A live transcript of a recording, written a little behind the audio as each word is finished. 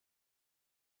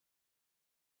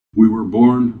We were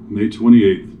born May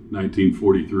 28,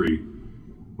 1943,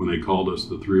 when they called us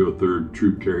the 303rd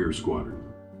Troop Carrier Squadron.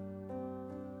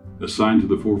 Assigned to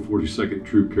the 442nd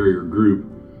Troop Carrier Group,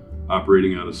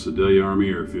 operating out of Sedalia Army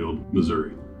Airfield,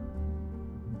 Missouri.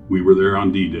 We were there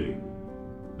on D-Day,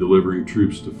 delivering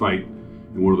troops to fight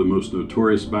in one of the most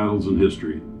notorious battles in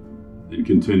history, and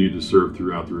continued to serve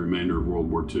throughout the remainder of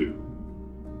World War II.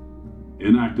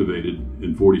 Inactivated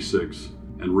in 46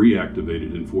 and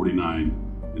reactivated in 49,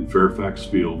 in Fairfax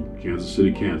Field, Kansas City,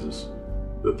 Kansas,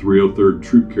 the 303rd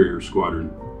Troop Carrier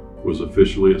Squadron was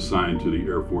officially assigned to the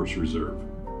Air Force Reserve.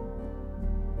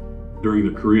 During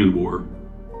the Korean War,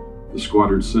 the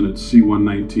squadron sent its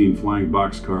C-119 flying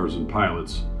boxcars and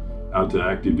pilots out to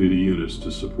active duty units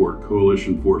to support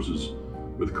coalition forces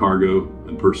with cargo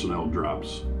and personnel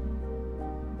drops.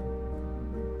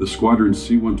 The squadron's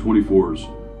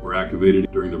C-124s were activated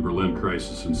during the Berlin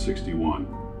crisis in '61,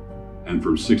 and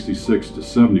from '66 to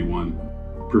 '71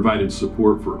 provided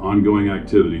support for ongoing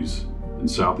activities in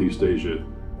Southeast Asia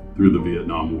through the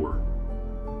Vietnam War.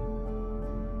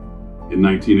 In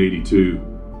 1982,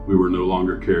 we were no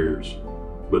longer carriers,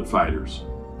 but fighters,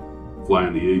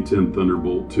 flying the A-10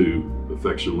 Thunderbolt II,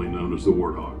 affectionately known as the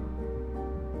Warthog.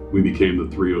 We became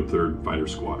the 303rd Fighter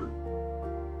Squadron.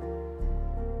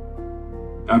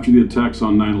 After the attacks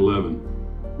on 9/11,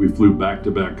 we flew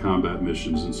back-to-back combat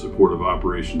missions in support of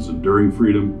Operations Enduring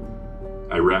Freedom,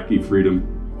 Iraqi Freedom,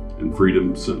 and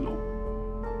Freedom Sentinel,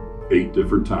 8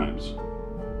 different times.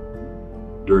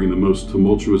 During the most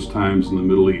tumultuous times in the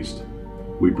Middle East,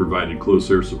 we provided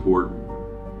close air support,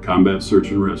 combat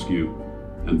search and rescue,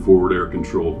 and forward air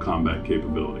control combat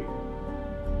capability.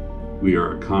 We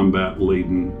are a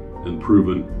combat-laden and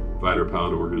proven fighter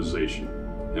pilot organization,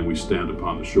 and we stand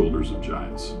upon the shoulders of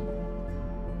giants.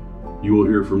 You will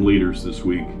hear from leaders this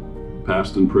week,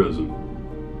 past and present,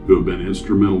 who have been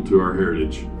instrumental to our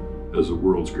heritage as the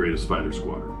world's greatest fighter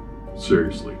squadron.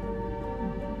 Seriously.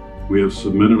 We have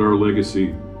cemented our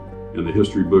legacy in the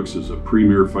history books as a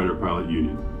premier fighter pilot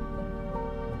union,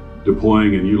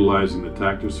 deploying and utilizing the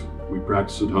tactics we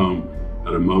practice at home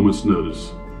at a moment's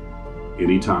notice,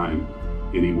 anytime,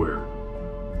 anywhere.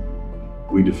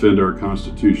 We defend our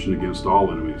Constitution against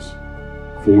all enemies,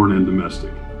 foreign and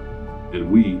domestic, and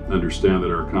we understand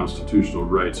that our constitutional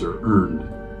rights are earned,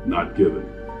 not given.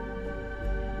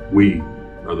 We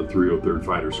are the 303rd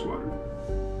Fighter Squadron.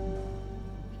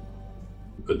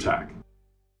 Attack.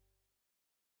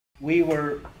 We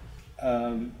were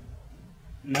known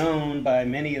by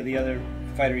many of the other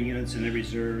fighter units in the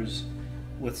reserves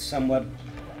with somewhat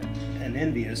an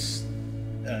envious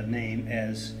name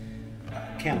as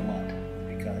Camelot,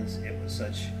 because it was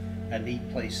such a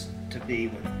neat place to be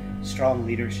with strong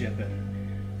leadership and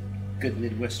good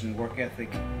Midwestern work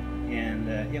ethic, and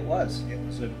it was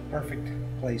a perfect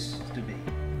place to be.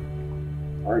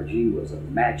 RG was a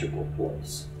magical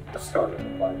place to start a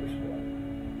fighter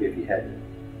squadron if you had to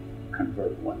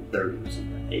convert 130s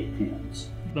into A-10s.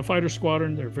 The fighter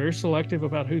squadron, they're very selective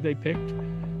about who they picked,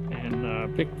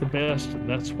 and picked the best, and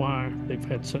that's why they've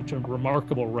had such a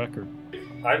remarkable record.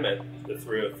 I met the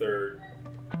 303rd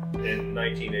in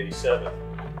 1987.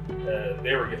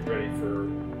 They were getting ready for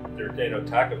their NATO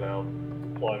TACAVAL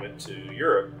deployment to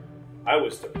Europe. I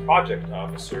was the project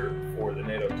officer for the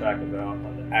NATO TACAVAL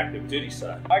on the active duty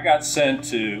side. I got sent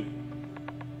to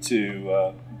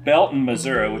Belton,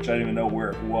 Missouri, which I didn't even know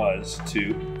where it was,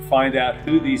 to find out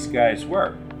who these guys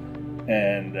were.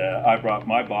 And I brought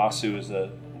my boss, who was a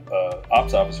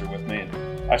ops officer, with me,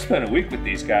 and I spent a week with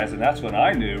these guys, and that's when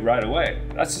I knew right away,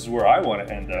 this is where I want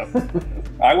to end up.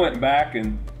 I went back,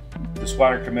 and the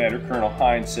squadron commander, Colonel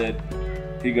Hines, said,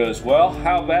 he goes, well,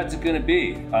 how bad's it going to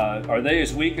be? Are they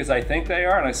as weak as I think they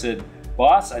are? And I said,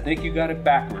 boss, I think you got it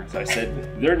backwards. I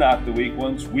said, they're not the weak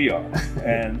ones, we are.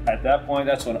 And at that point,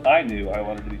 that's when I knew I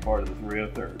wanted to be part of the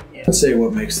 303rd. I'd say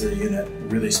what makes the unit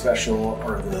really special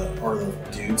are the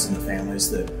dudes and the families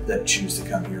that choose to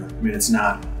come here. I mean, it's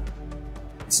not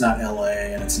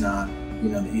LA, and it's not,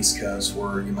 the East Coast,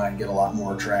 where you might get a lot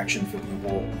more attraction for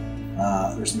people.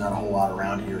 There's not a whole lot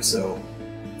around here, so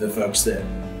the folks that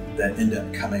end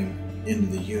up coming into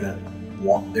the unit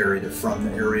they're either from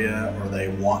the area, or they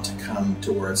want to come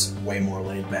to where it's way more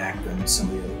laid back than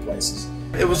some of the other places.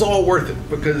 It was all worth it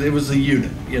because it was a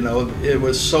unit, it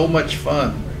was so much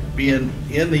fun being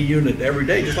in the unit every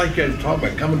day. Just like you guys talked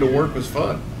about, coming to work was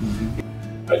fun.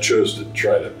 I chose to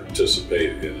try to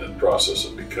participate in the process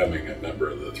of becoming a member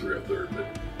of the 303rd, but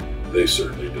they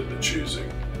certainly did the choosing.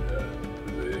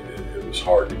 It was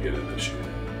hard to get in this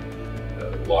unit.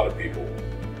 A lot of people,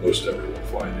 most everyone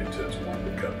flying A-10s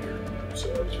wanted to come here, so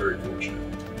I was very fortunate.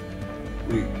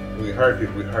 we hired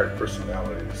people, we hired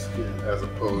personalities, as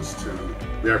opposed to,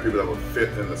 we hired people that would fit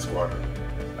in the squadron,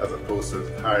 as opposed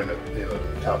to hiring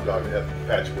the top dog that had the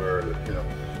patchwork,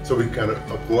 So we kind of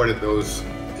avoided those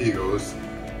egos,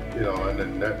 and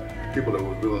then that people that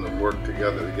were willing to work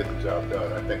together to get the job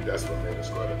done. I think that's what made the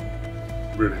squadron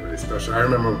really, really special. I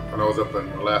remember when I was up in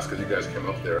Alaska, you guys came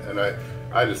up there, and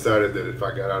I decided that if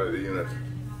I got out of the unit,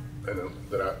 and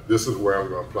this is where I was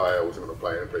going to fly, I wasn't going to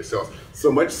fly anyplace else.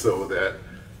 So much so that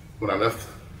when I left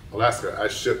Alaska, I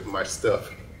shipped my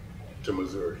stuff to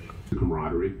Missouri. The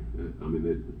camaraderie. I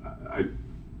mean,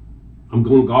 I'm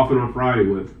going golfing on Friday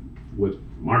with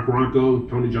Mark Ronco,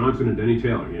 Tony Johnson, and Denny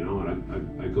Taylor.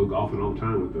 And I go golfing all the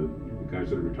time with the guys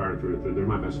that are retired. They're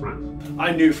my best friends.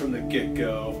 I knew from the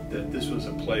get-go that this was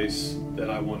a place that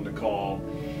I wanted to call,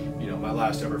 my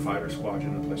last ever fighter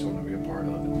squadron, a place I wanted to be a part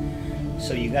of.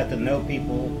 So you got to know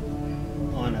people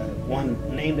on a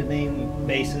one name-to-name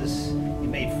basis. You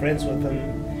made friends with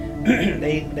them.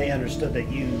 They understood that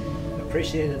you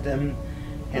appreciated them,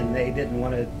 and they didn't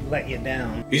want to let you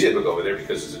down. He's able to go over there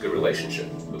because it's a good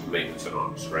relationship with maintenance and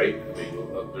arms, right? I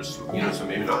mean, there's some units that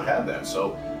maybe not have that,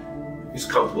 so he's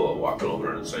comfortable walking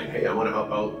over and saying, "Hey, I want to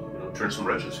help out, turn some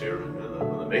wrenches here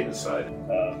on the maintenance side."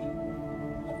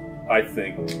 I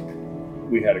think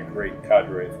we had a great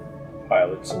cadre of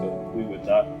pilots, but we would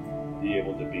not be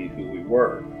able to be who we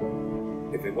were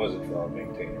if it wasn't for our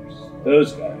maintainers.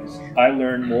 Those guys, I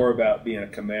learned more about being a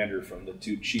commander from the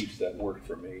two chiefs that worked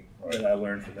for me than I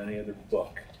learned from any other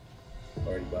book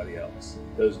or anybody else.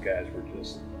 Those guys were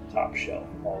just top shelf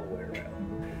all the way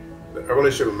around. Our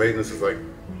relationship with maintenance is like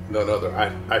none other,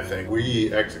 I think.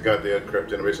 We actually got the Aircraft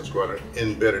Generation Squadron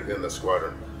embedded in the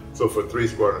squadron. So for 3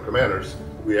 squadron commanders,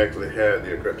 we actually had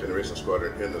the Aircraft Generation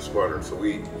Squadron in the squadron. So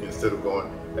we, instead of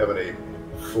having a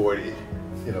 40,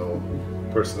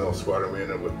 personnel squadron, we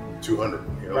ended up with 200,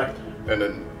 Right.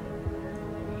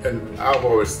 And I've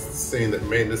always seen that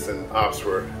maintenance and ops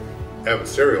were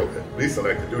adversarial, at least on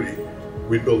active duty.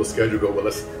 We'd build a schedule, go, well,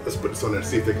 let's put this on there and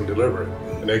see if they can deliver it.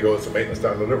 And they go, it's a maintenance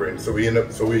time delivering. So we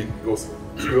go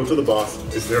to the boss,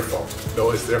 it's their fault. No,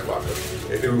 it's their fault.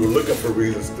 We were looking for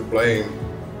reasons to blame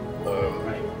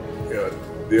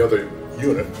the other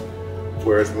unit.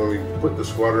 Whereas when we put the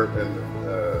squadron and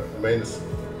the maintenance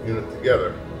unit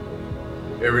together,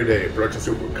 every day, a production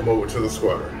super would come over to the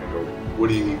squadron and go, what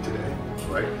do you need today,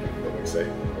 right? And we say,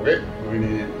 okay, we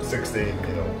need 16,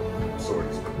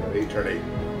 sorties, 8 turn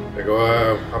 8. They go,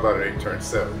 how about an 8 turn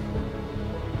 7?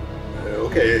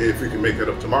 Okay, if we can make that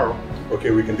up tomorrow,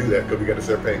 okay, we can do that because we got this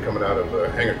airplane coming out of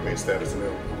hangar queen status and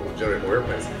then we'll generate more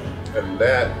airplanes. And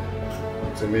that,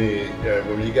 to me,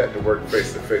 when you got to work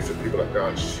face to face with people like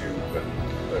Don Shue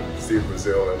and Steve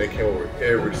Brazil, and they came over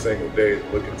every single day to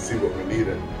look and see what we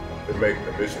needed to make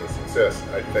the mission a success,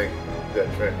 I think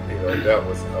that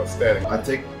was outstanding. I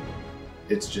think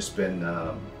it's just been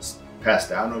passed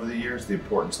down over the years, the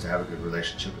importance to have a good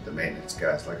relationship with the maintenance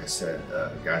guys. Like I said,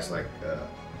 guys like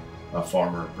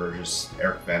Farmer, Burgess,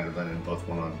 Eric Vanderlinden both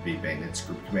went on to be maintenance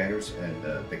group commanders,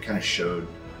 and they kind of showed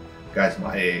guys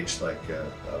my age like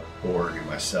Borg and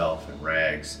myself and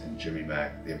Rags and Jimmy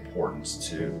Mack the importance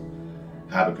to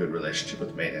have a good relationship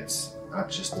with maintenance, not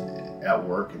just at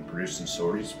work and producing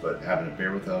sorties, but having a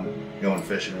beer with them, going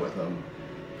fishing with them,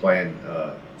 playing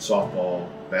softball,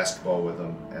 basketball with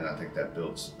them, and I think that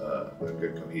builds a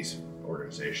good cohesive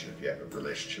organization if you have a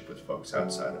relationship with folks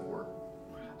outside of work.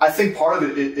 I think part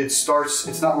of it starts,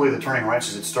 it's not really the turning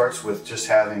wrenches, it starts with just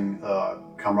having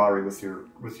camaraderie with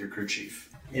your crew chief.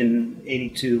 In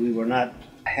 '82, we were not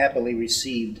happily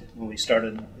received when we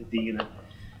started the unit.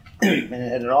 And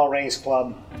it had an all-ranks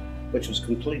club, which was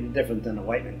completely different than a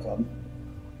Whiteman club.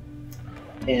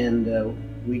 And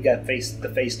we got the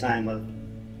FaceTime of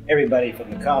everybody from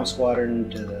the comm squadron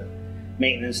to the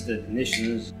maintenance to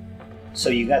ignitions. So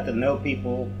you got to know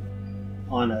people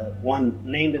on a one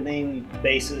name-to-name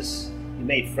basis. You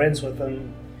made friends with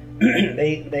them.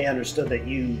 They understood that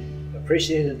you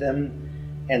appreciated them,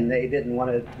 and they didn't want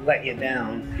to let you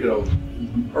down.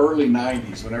 Early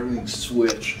 90s when everything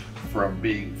switched from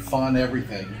being fun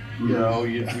everything,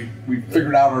 we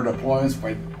figured out our deployments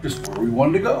by just where we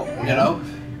wanted to go,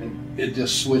 and it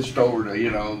just switched over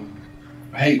to,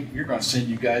 hey, you're going to send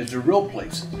you guys to real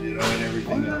places, and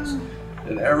everything else,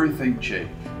 and everything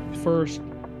changed. First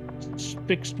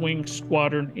fixed wing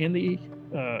squadron in the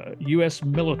U.S.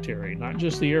 military, not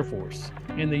just the Air Force,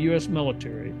 in the U.S.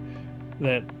 military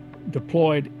that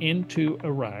deployed into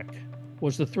Iraq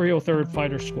was the 303rd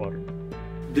Fighter Squadron.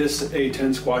 This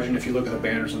A-10 squadron, if you look at the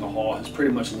banners in the hall, has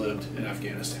pretty much lived in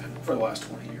Afghanistan for the last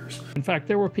 20 years. In fact,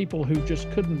 there were people who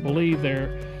just couldn't believe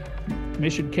their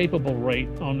mission capable rate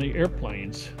on the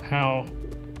airplanes, how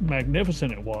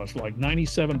magnificent it was, like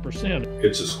 97%.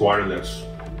 It's a squadron that's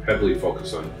heavily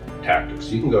focused on tactics.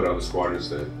 You can go to other squadrons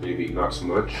that maybe not so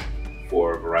much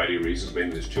for a variety of reasons. Maybe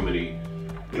there's too many,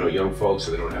 young folks,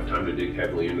 so they don't have time to dig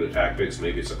heavily into the tactics.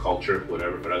 Maybe it's a culture,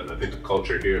 whatever. But I think the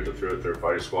culture here at the 303rd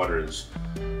Fighter Squadron is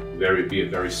be a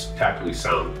very tactically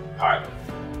sound pilot.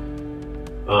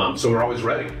 So we're always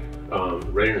ready.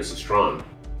 Readiness is strong.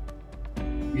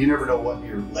 You never know what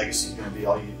your legacy is going to be.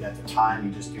 At the time,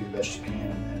 you just do the best you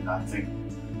can. And I think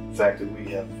the fact that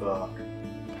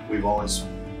we've always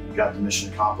got the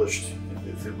mission accomplished.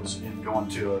 If it was in going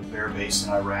to a air base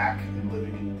in Iraq and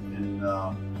living in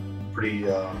pretty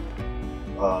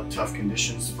tough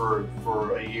conditions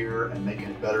for a year and making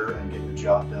it better and getting the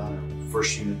job done, or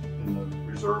first unit in the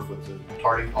reserve with the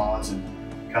targeting pods and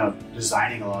kind of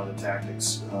designing a lot of the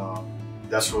tactics,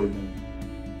 that's really been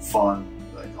fun.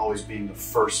 Always being the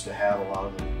first to have a lot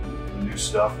of the new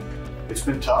stuff. It's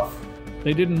been tough.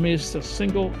 They didn't miss a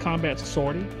single combat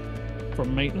sortie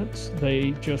from maintenance.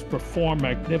 They just performed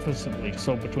magnificently.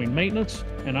 So between maintenance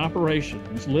and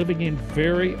operations, living in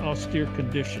very austere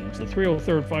conditions, the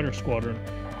 303rd Fighter Squadron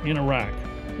in Iraq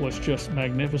was just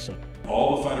magnificent.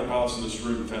 All the fighter pilots in this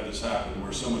room have had this happen,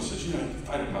 where someone says,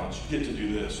 fighter pilots, you get to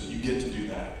do this, and you get to do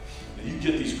that. And you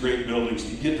get these great buildings,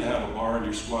 and you get to have a bar in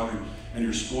your squadron, and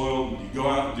you're spoiled, and you go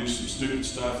out and do some stupid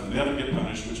stuff and never get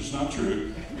punished, which is not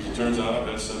true. It turns out I've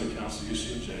had 7 counts of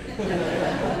UCMJ.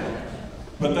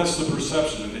 But that's the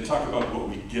perception, and they talk about what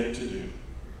we get to do.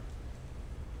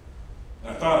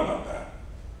 And I thought about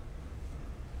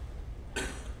that.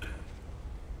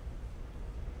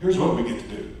 Here's what we get to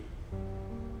do.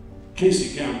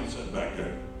 Casey Campbell said back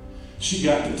there, she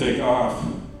got to take off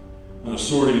on a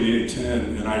sortie in the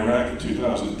A-10 in Iraq in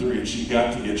 2003, and she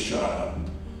got to get shot up.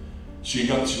 She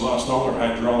lost all her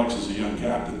hydraulics as a young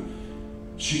captain.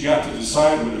 She got to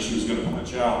decide whether she was going to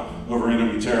punch out over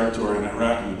enemy territory in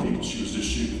Iraq and the people she was just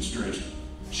shooting straight.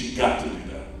 She got to do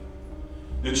that.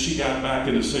 Then she got back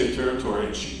into safe territory,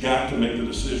 and she got to make the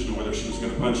decision whether she was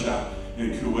going to punch out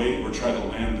in Kuwait or try to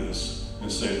land this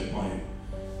and save the plane.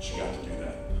 She got to do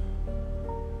that.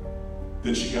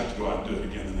 Then she got to go out and do it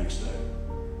again the next day.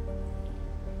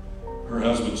 Her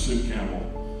husband, Sue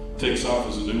Campbell, takes off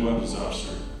as a new weapons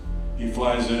officer. He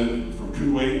flies in from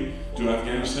Kuwait to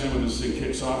Afghanistan when this thing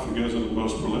kicks off and goes into the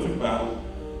most prolific battle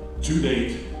to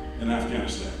date in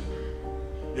Afghanistan.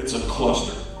 It's a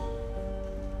cluster.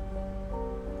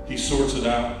 He sorts it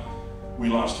out. We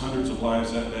lost hundreds of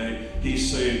lives that day. He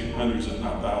saved hundreds, if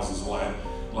not thousands of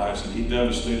lives, and he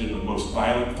devastated in the most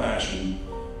violent fashion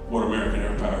what American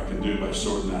air power can do by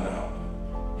sorting that out.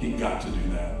 He got to do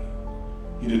that.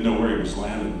 He didn't know where he was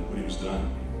landing when he was done.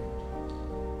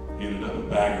 He ended up at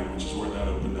Bagram, which is where that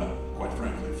opened up, quite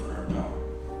frankly, for air power.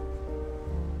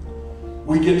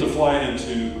 We get to fly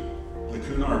into the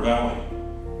Kunar Valley.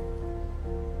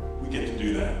 We get to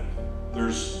do that.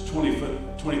 There's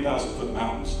 20,000 foot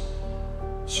mountains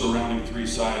surrounding 3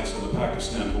 sides of the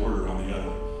Pakistan border on the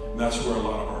other. And that's where a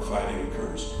lot of our fighting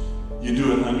occurs. You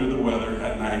do it under the weather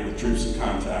at night with troops in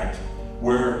contact,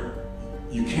 where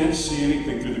you can't see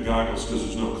anything through the goggles because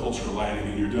there's no cultural lighting,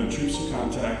 and you're doing troops in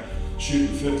contact, shooting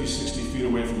 50, 60 feet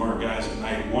away from our guys at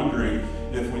night, wondering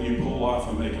if when you pull off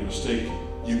and make a mistake,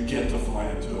 you get to fly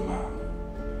into a mountain.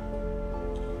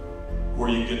 Or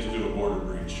you get to do a border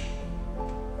breach.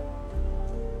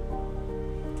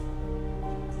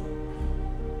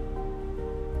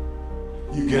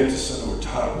 You get to sit over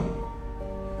top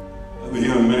of a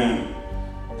young man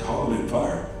calling in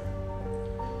fire.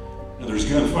 And there's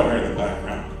gunfire in the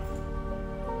background.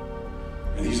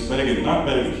 And he's begging, not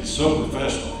begging, he's so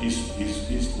professional.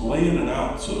 He's laying it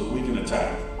out so that we can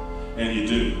attack. And you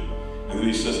do. And then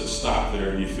he says it stopped there,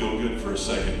 and you feel good for a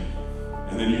second.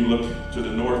 And then you look to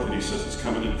the north, and he says it's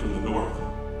coming in from the north.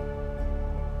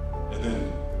 And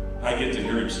then I get to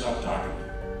hear him stop talking.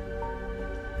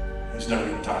 He's never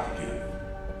going to talk again.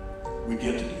 We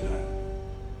get to do that.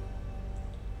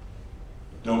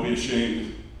 Don't be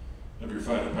ashamed of your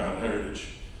fighter pilot heritage.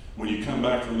 When you come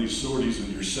back from these sorties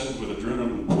and you're set with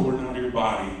adrenaline pouring out of your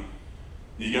body,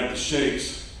 you got the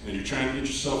shakes, and you're trying to get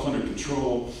yourself under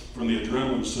control from the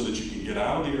adrenaline so that you can get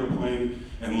out of the airplane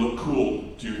and look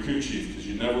cool to your crew chief, because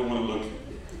you never want to look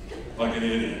like an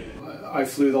idiot. I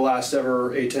flew the last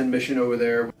ever A-10 mission over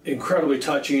there. Incredibly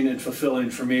touching and fulfilling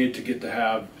for me to get to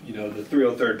have, the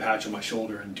 303rd patch on my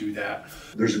shoulder and do that.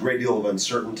 There's a great deal of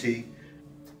uncertainty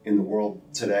in the world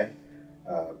today,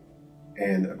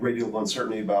 and a great deal of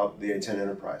uncertainty about the A-10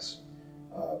 Enterprise.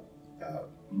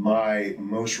 My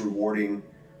most rewarding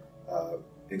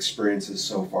experiences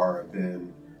so far have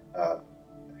been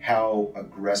how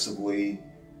aggressively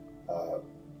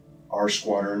our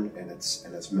squadron and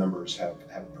its members have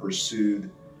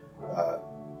pursued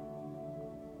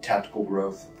tactical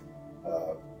growth,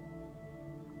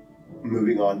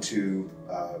 moving on to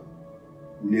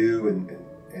new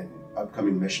and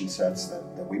upcoming mission sets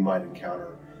that we might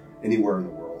encounter anywhere in the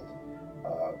world.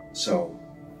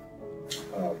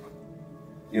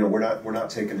 We're not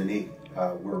taking a knee.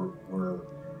 We're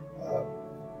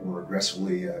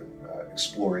aggressively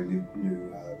exploring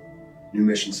new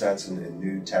mission sets and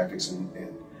new tactics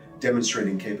and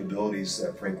demonstrating capabilities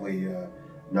that, frankly,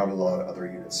 not a lot of other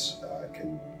units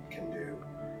can do.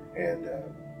 And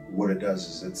what it does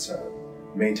is it's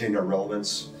maintained our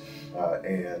relevance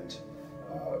and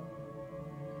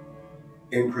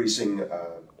increasing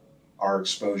our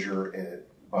exposure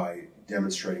by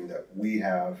demonstrating that we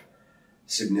have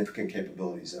significant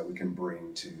capabilities that we can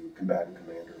bring to combatant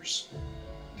commanders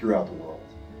throughout the world.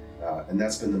 And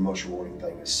that's been the most rewarding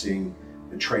thing, is seeing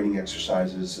the training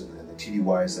exercises and the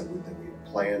TDYs that we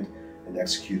planned and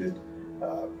executed,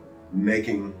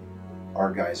 making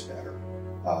our guys better,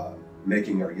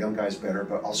 making our young guys better,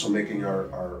 but also making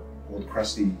our old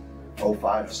crusty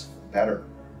 05s better,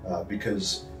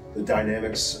 because the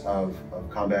dynamics of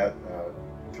combat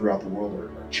throughout the world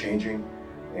are changing,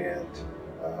 and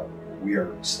we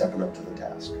are stepping up to the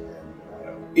task.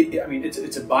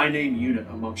 It's a by-name unit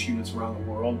amongst units around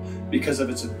the world because of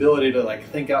its ability to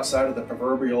think outside of the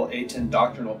proverbial A-10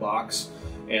 doctrinal box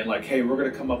and hey, we're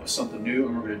going to come up with something new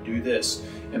and we're going to do this.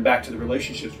 And back to the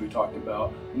relationships we talked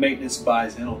about, maintenance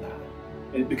buys in on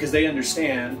that, because they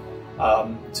understand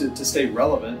to stay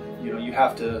relevant. You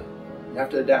have to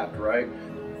adapt, right?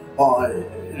 Well,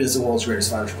 it is the world's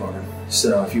greatest fighter squadron.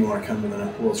 So if you want to come to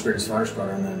the world's greatest fighter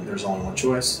squadron, then there's only one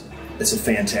choice. It's a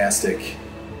fantastic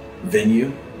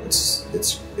venue. It's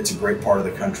a great part of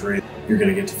the country. You're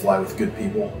going to get to fly with good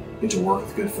people, get to work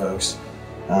with good folks,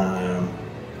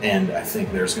 and I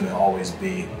think there's going to always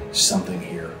be something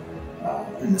here,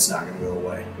 and it's not going to go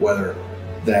away. Whether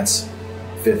that's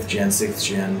 5th gen, 6th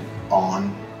gen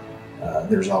on,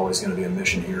 there's always going to be a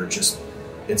mission here. It's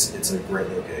a great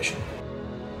location.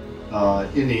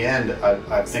 In the end,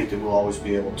 I think that we'll always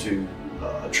be able to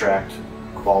attract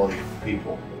quality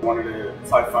people. I wanted to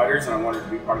fly fighters, and I wanted to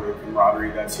be part of the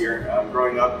camaraderie that's here.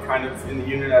 Growing up kind of in the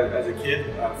unit as a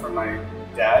kid from my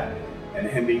dad, and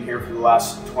him being here for the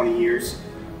last 20 years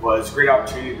was a great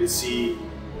opportunity to see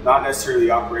not necessarily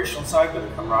the operational side, but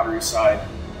the camaraderie side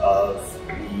of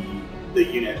the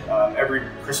unit. Every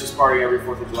Christmas party, every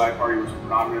 4th of July party was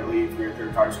predominantly 3rd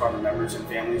and 3rd Fighter Squadron members and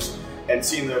families, and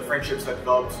seeing the friendships that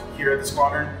developed here at the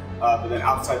squadron, but then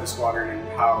outside the squadron, and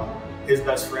how his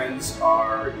best friends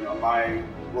are, my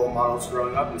role models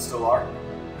growing up and still are.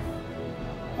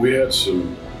 We had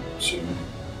some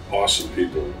awesome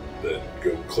people that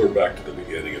go clear back to the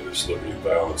beginning of this Liberty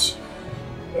Balance.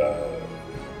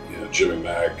 Jimmy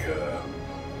Mack,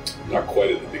 not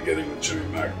quite at the beginning with Jimmy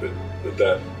Mack, but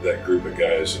that group of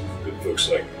guys and good folks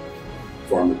like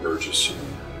Farmer Burgess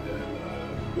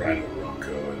and Rhino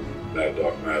Ronco and Mad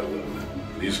Dog Madeline.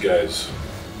 These guys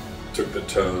took the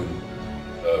tone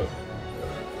of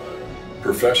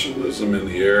professionalism in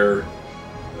the air,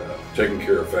 taking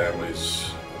care of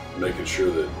families, making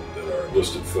sure that our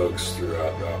enlisted folks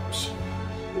throughout ops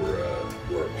were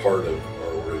a part of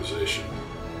our organization.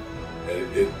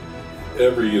 And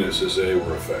every unit says, hey,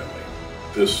 we're a family.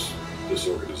 This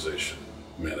organization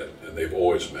meant it, and they've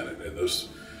always meant it. And those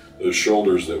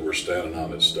shoulders that we're standing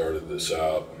on that started this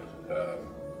out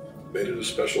made it a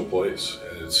special place,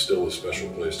 and it's still a special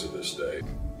place to this day.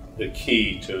 The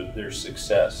key to their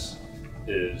success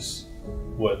is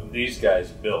what these guys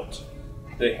built.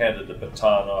 They handed the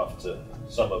baton off to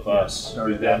some of us,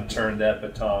 who then turned that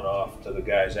baton off to the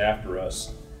guys after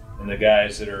us, and the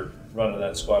guys that are running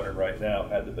that squadron right now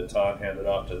had the baton handed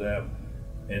off to them.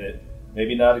 And it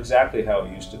maybe not exactly how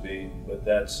it used to be, but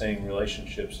that same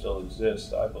relationship still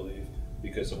exists, I believe,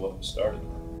 because of what was started.